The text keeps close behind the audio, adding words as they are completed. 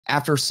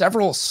After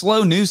several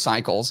slow news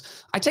cycles,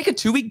 I take a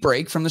 2-week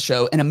break from the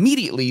show, and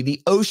immediately the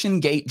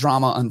OCEANGATE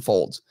drama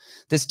unfolds.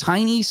 This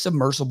tiny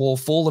submersible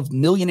full of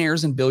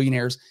millionaires and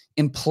billionaires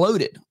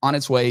imploded on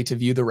its way to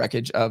view the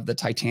wreckage of the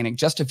Titanic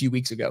just a few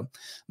weeks ago.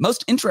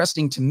 Most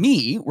interesting to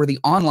me were the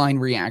online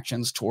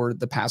reactions toward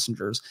the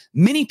passengers,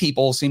 many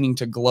people seeming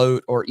to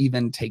gloat or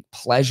even take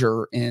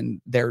pleasure in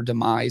their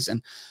demise.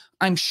 And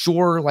I'm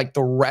sure, like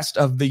the rest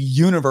of the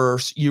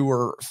universe, you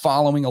were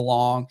following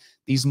along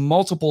these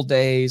multiple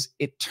days.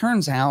 It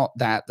turns out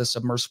that the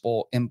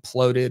submersible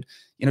imploded,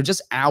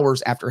 just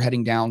hours after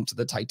heading down to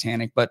the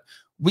Titanic. But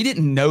we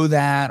didn't know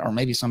that, or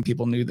maybe some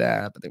people knew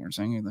that, but they weren't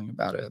saying anything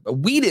about it. But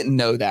we didn't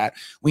know that.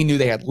 We knew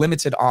they had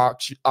limited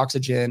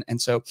oxygen.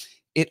 And so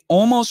it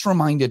almost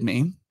reminded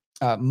me,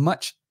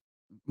 much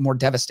more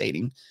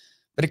devastating,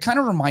 but it kind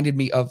of reminded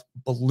me of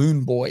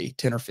Balloon Boy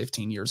 10 or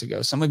 15 years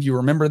ago. Some of you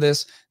remember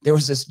this. There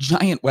was this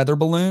giant weather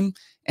balloon,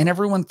 and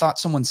everyone thought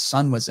someone's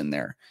son was in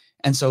there.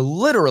 And so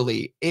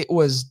literally it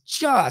was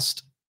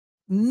just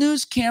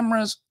news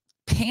cameras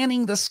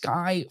panning the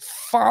sky,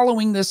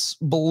 following this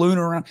balloon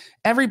around,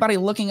 everybody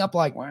looking up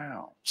like,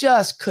 wow,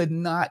 just could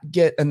not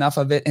get enough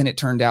of it. And it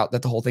turned out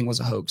that the whole thing was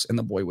a hoax and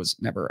the boy was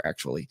never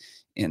actually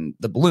in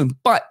the balloon.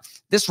 But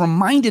this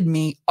reminded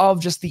me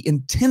of just the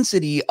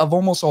intensity of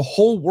almost a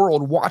whole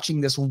world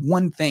watching this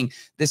one thing,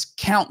 this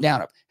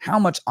countdown of how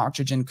much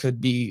oxygen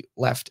could be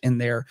left in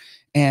there.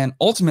 And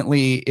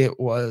ultimately it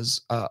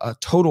was a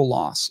total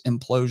loss,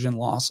 implosion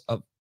loss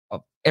of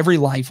every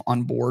life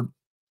on board.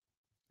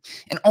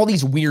 And all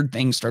these weird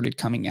things started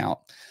coming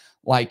out,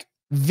 like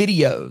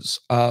videos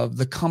of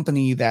the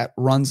company that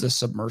runs the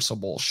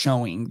submersible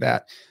showing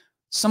that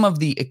some of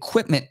the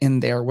equipment in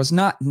there was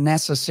not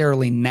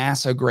necessarily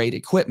NASA grade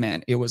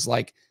equipment. It was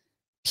like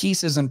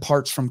pieces and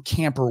parts from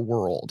Camper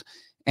World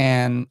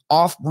and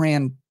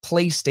off-brand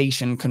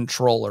PlayStation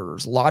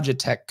controllers,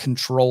 Logitech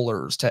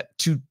controllers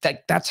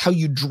that's how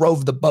you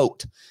drove the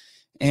boat.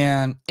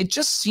 And it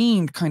just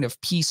seemed kind of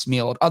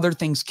piecemeal. Other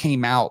things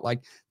came out,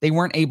 like they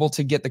weren't able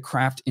to get the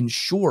craft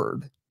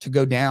insured to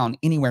go down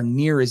anywhere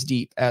near as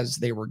deep as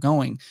they were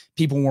going.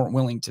 People weren't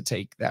willing to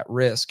take that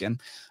risk. And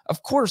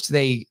of course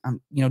they,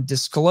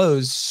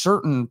 disclosed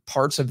certain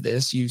parts of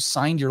this. You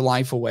signed your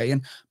life away.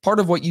 And part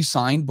of what you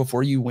signed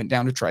before you went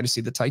down to try to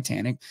see the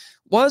Titanic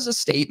was a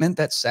statement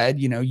that said,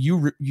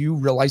 you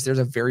realize there's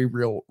a very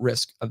real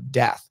risk of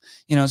death.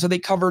 So they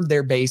covered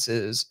their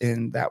bases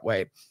in that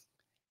way.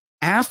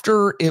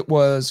 After it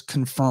was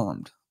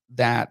confirmed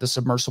that the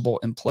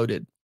submersible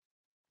imploded,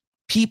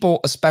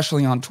 people,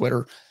 especially on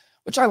Twitter,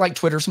 which I like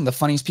Twitter, some of the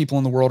funniest people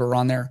in the world are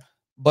on there,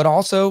 but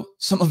also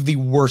some of the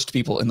worst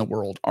people in the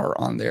world are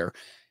on there.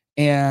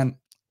 And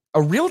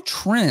a real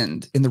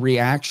trend in the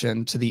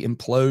reaction to the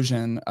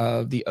implosion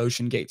of the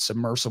OceanGate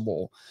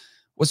submersible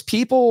was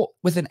people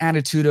with an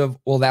attitude of,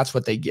 well, that's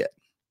what they get.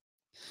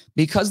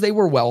 Because they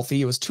were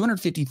wealthy, it was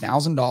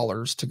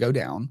 $250,000 to go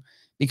down.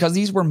 Because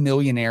these were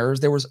millionaires,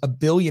 there was a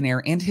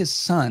billionaire and his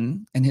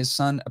son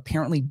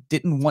apparently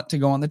didn't want to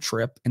go on the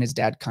trip, and his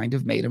dad kind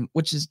of made him,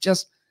 which is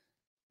just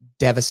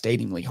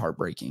devastatingly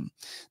heartbreaking.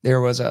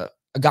 There was a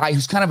guy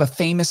who's kind of a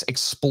famous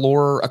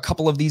explorer, a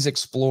couple of these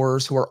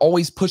explorers who are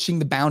always pushing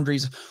the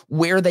boundaries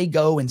where they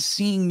go and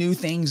seeing new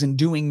things and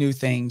doing new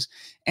things.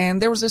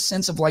 And there was a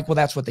sense of like, well,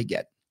 that's what they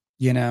get,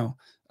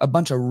 a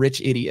bunch of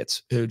rich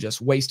idiots who just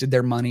wasted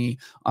their money.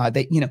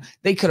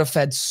 They could have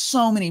fed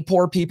so many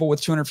poor people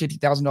with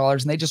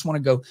 $250,000 and they just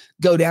want to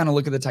go down and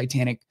look at the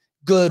Titanic.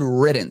 Good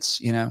riddance,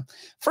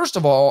 First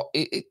of all,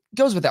 it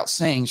goes without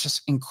saying, it's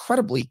just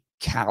incredibly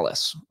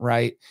callous,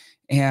 right?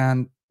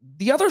 And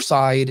the other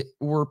side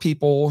were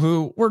people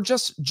who were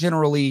just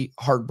generally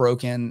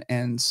heartbroken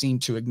and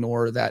seemed to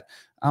ignore that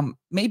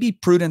maybe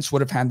prudence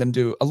would have had them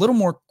do a little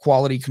more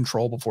quality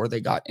control before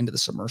they got into the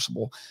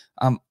submersible.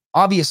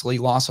 Obviously,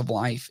 loss of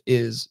life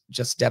is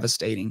just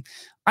devastating.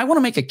 I want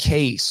to make a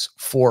case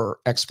for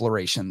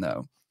exploration,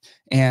 though.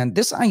 And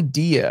this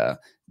idea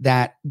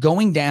that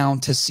going down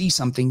to see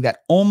something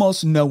that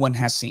almost no one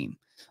has seen.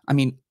 I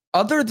mean,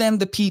 other than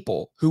the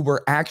people who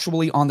were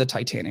actually on the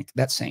Titanic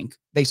that sank,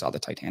 they saw the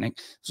Titanic.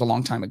 It was a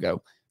long time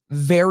ago.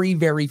 Very,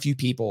 very few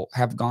people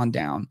have gone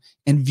down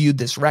and viewed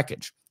this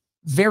wreckage.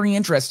 Very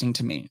interesting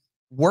to me.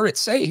 Were it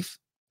safe,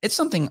 it's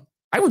something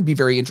I would be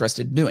very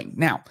interested in doing.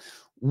 Now,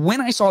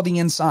 when I saw the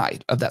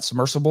inside of that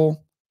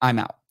submersible, I'm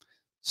out.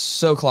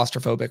 So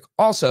claustrophobic.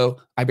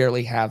 Also, I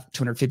barely have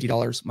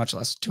 $250, much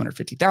less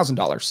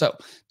 $250,000. So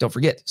don't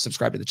forget,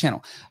 subscribe to the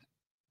channel.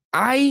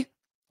 I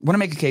want to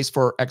make a case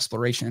for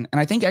exploration. And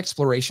I think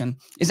exploration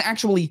is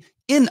actually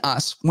in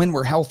us when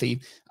we're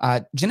healthy.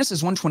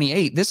 Genesis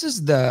 1:28, this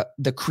is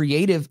the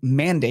creative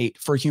mandate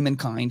for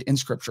humankind in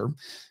scripture.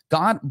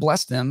 God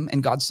blessed them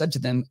and God said to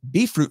them,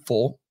 be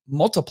fruitful,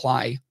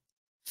 multiply,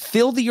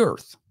 fill the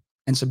earth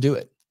and subdue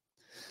it.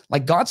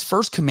 Like God's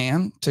first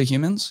command to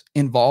humans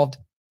involved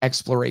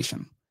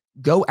exploration.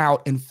 Go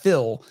out and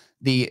fill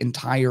the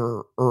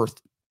entire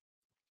earth.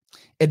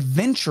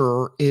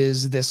 Adventure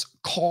is this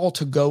call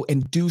to go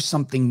and do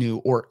something new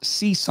or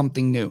see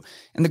something new.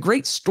 And the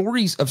great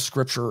stories of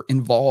Scripture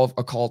involve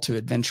a call to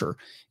adventure.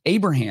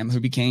 Abraham, who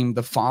became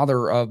the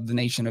father of the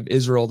nation of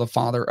Israel, the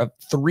father of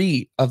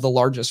three of the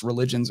largest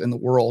religions in the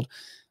world,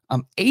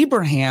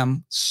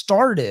 Abraham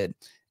started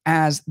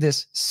as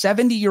this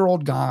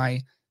 70-year-old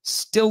guy,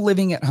 still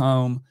living at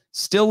home,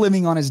 still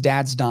living on his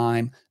dad's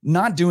dime,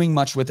 not doing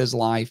much with his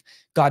life.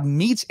 God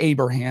meets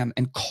Abraham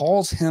and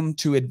calls him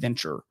to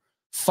adventure.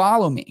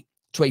 Follow me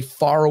to a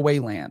faraway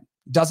land.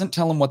 Doesn't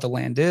tell him what the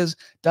land is,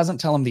 doesn't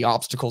tell him the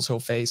obstacles he'll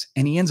face,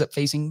 and he ends up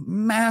facing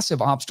massive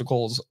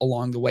obstacles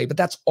along the way, but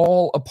that's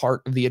all a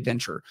part of the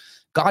adventure.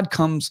 God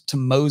comes to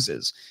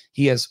Moses.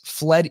 He has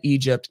fled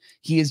Egypt.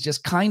 He is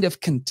just kind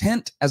of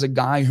content as a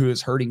guy who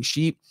is herding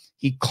sheep.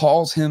 He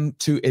calls him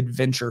to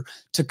adventure,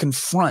 to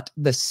confront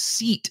the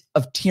seat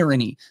of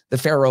tyranny, the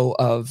Pharaoh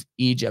of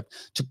Egypt,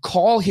 to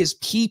call his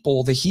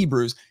people, the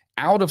Hebrews,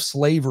 out of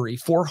slavery,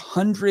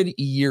 400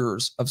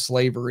 years of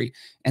slavery,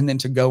 and then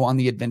to go on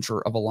the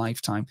adventure of a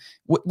lifetime,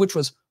 which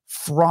was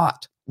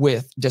fraught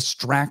with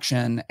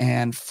distraction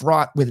and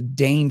fraught with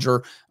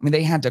danger. I mean,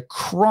 they had to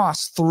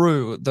cross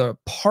through the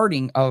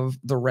parting of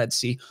the Red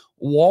Sea,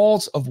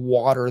 walls of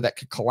water that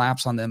could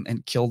collapse on them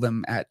and kill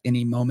them at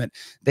any moment.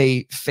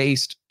 They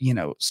faced,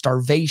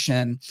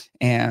 starvation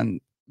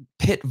and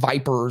pit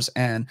vipers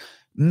and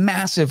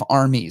massive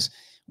armies.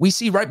 We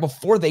see right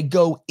before they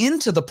go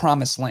into the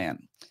promised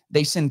land,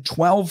 they send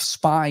 12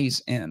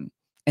 spies in,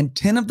 and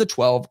 10 of the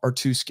 12 are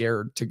too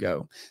scared to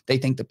go. They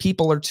think the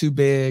people are too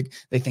big.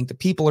 They think the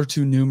people are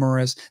too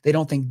numerous. They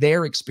don't think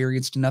they're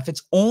experienced enough.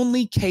 It's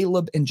only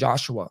Caleb and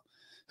Joshua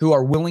who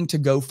are willing to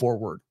go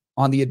forward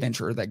on the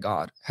adventure that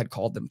God had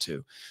called them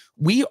to.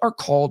 We are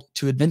called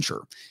to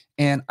adventure.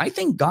 And I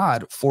thank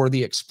God for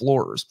the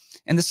explorers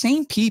and the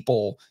same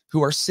people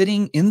who are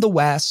sitting in the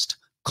West,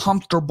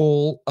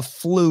 comfortable,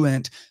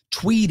 affluent,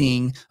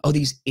 tweeting, oh,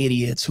 these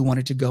idiots who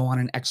wanted to go on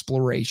an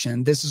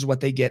exploration. This is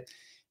what they get.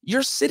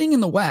 You're sitting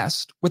in the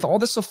West with all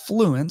this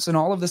affluence and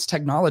all of this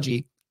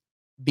technology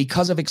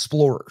because of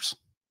explorers,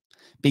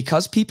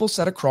 because people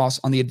set across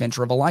on the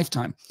adventure of a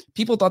lifetime.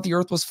 People thought the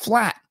earth was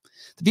flat.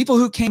 The people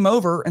who came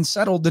over and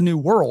settled the new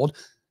world,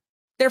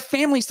 their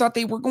families thought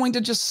they were going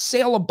to just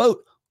sail a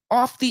boat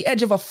off the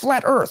edge of a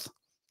flat earth.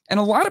 And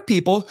a lot of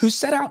people who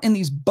set out in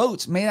these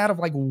boats made out of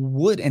like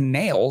wood and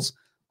nails,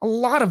 a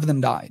lot of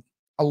them died.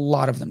 A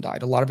lot of them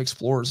died. A lot of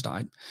explorers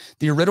died.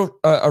 The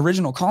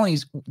original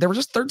colonies, there were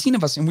just 13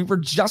 of us, and we were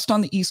just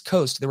on the East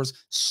Coast. There was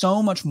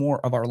so much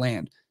more of our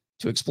land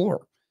to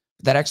explore.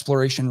 That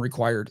exploration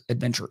required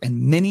adventure, and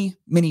many,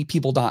 many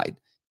people died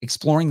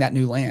exploring that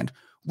new land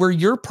where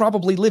you're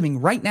probably living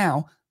right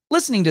now,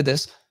 listening to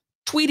this,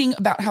 tweeting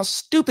about how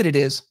stupid it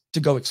is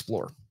to go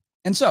explore.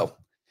 And so,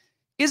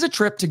 is a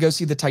trip to go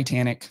see the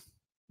Titanic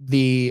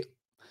the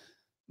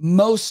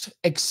most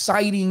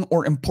exciting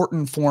or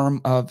important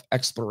form of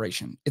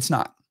exploration? It's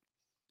not.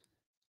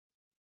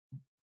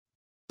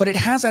 But it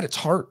has at its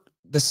heart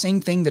the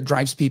same thing that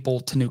drives people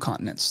to new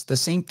continents, the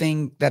same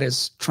thing that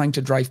is trying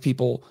to drive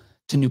people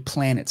to new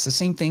planets, the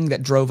same thing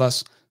that drove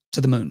us to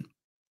the moon.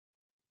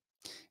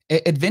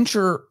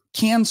 Adventure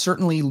can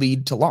certainly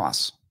lead to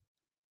loss.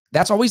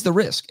 That's always the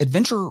risk.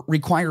 Adventure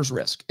requires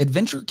risk.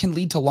 Adventure can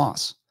lead to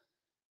loss.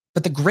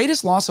 But the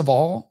greatest loss of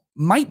all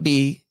might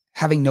be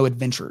having no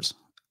adventures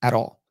at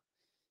all.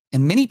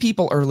 And many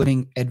people are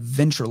living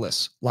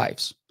adventureless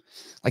lives.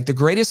 Like the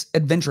greatest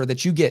adventure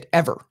that you get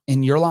ever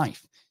in your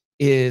life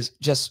is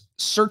just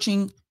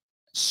searching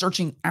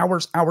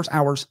hours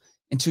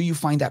until you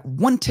find that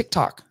one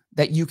TikTok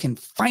that you can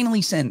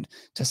finally send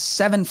to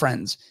 7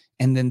 friends.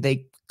 And then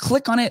they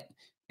click on it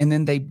and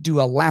then they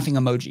do a laughing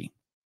emoji.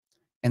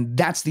 And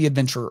that's the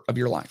adventure of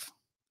your life.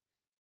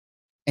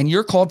 And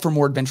you're called for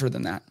more adventure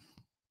than that.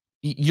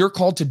 You're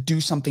called to do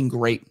something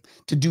great,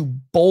 to do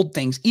bold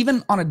things,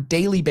 even on a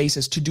daily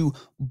basis, to do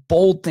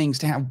bold things,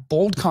 to have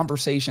bold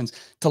conversations,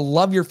 to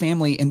love your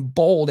family in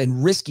bold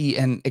and risky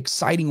and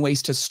exciting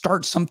ways, to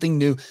start something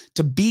new,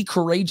 to be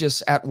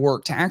courageous at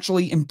work, to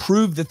actually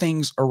improve the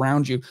things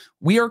around you.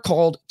 We are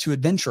called to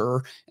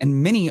adventure,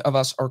 and many of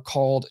us are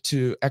called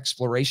to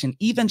exploration,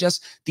 even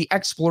just the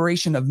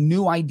exploration of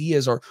new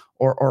ideas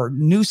or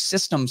new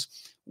systems.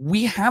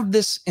 We have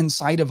this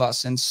inside of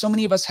us, and so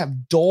many of us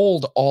have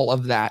dulled all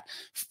of that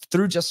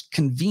through just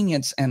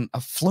convenience and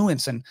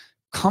affluence and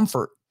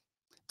comfort.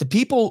 The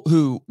people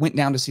who went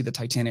down to see the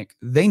Titanic,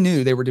 they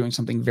knew they were doing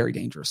something very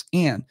dangerous,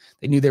 and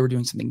they knew they were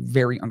doing something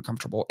very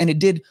uncomfortable, and it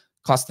did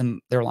cost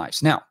them their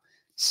lives. Now,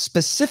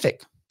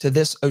 specific to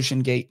this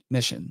OceanGate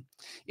mission,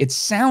 it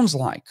sounds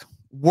like,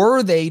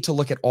 were they to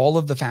look at all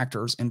of the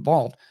factors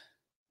involved,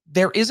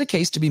 there is a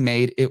case to be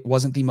made it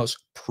wasn't the most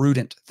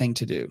prudent thing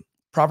to do.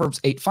 Proverbs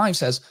 8:5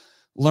 says,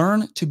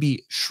 learn to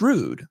be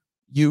shrewd,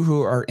 you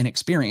who are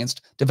inexperienced.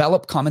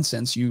 Develop common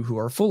sense, you who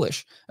are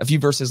foolish. A few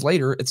verses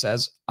later, it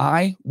says,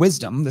 I,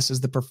 wisdom, this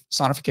is the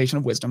personification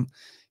of wisdom,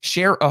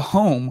 share a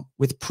home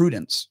with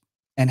prudence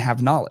and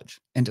have knowledge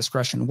and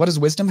discretion. What does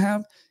wisdom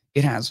have?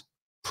 It has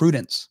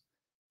prudence,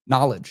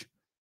 knowledge,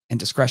 and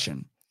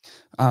discretion.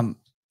 Um,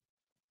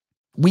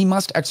 we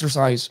must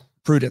exercise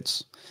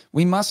prudence.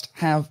 We must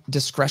have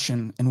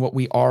discretion in what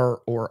we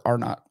are or are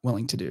not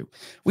willing to do.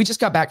 We just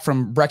got back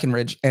from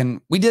Breckenridge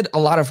and we did a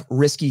lot of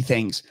risky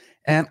things.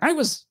 And I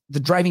was the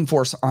driving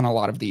force on a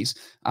lot of these.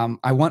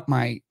 I want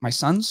my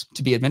sons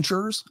to be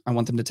adventurers. I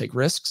want them to take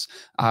risks.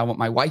 I want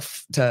my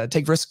wife to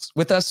take risks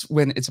with us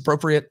when it's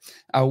appropriate.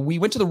 We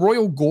went to the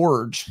Royal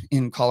Gorge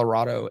in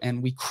Colorado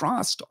and we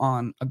crossed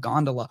on a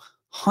gondola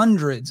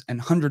hundreds and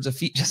hundreds of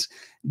feet, just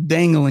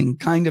dangling,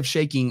 kind of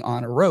shaking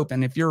on a rope.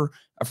 And if you're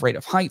afraid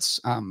of heights,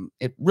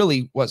 it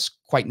really was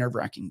quite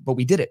nerve-wracking, but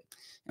we did it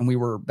and we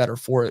were better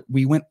for it.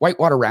 We went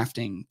whitewater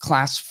rafting,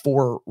 class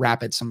 4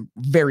 rapids, some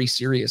very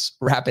serious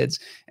rapids.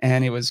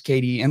 And it was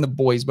Katie and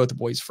both the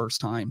boys'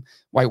 first time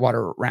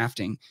whitewater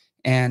rafting.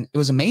 And it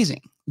was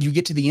amazing. You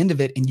get to the end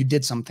of it and you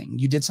did something.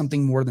 You did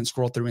something more than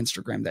scroll through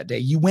Instagram that day.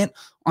 You went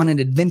on an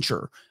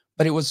adventure,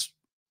 but it was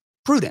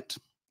prudent.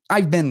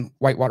 I've been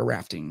whitewater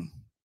rafting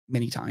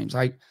many times.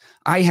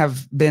 I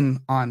have been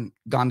on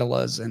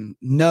gondolas and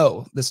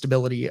know the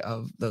stability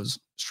of those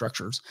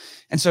structures.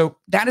 And so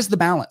that is the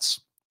balance.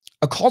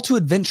 A call to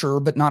adventure,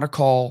 but not a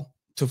call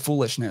to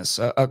foolishness.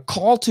 A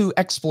call to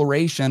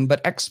exploration,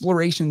 but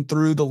exploration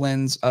through the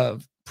lens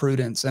of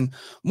prudence. And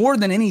more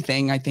than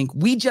anything, I think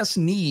we just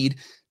need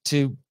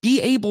to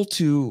be able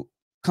to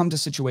come to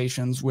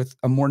situations with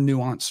a more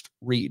nuanced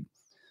read.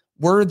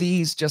 Were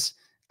these just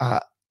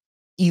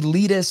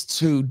elitists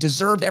who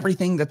deserved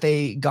everything that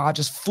they got,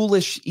 just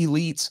foolish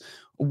elites?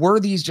 Were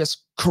these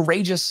just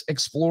courageous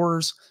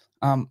explorers?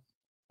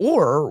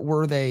 Or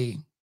were they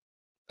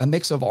a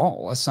mix of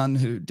all? A son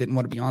who didn't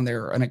want to be on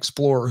there, an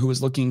explorer who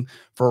was looking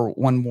for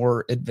one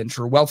more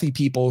adventure, wealthy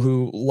people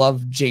who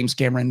love James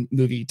Cameron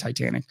movie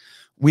Titanic.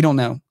 We don't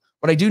know.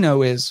 What I do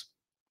know is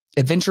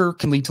adventure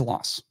can lead to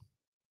loss.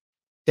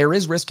 There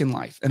is risk in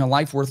life, and a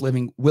life worth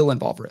living will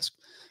involve risk.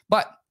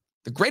 But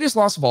the greatest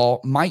loss of all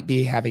might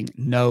be having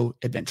no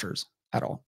adventures at all.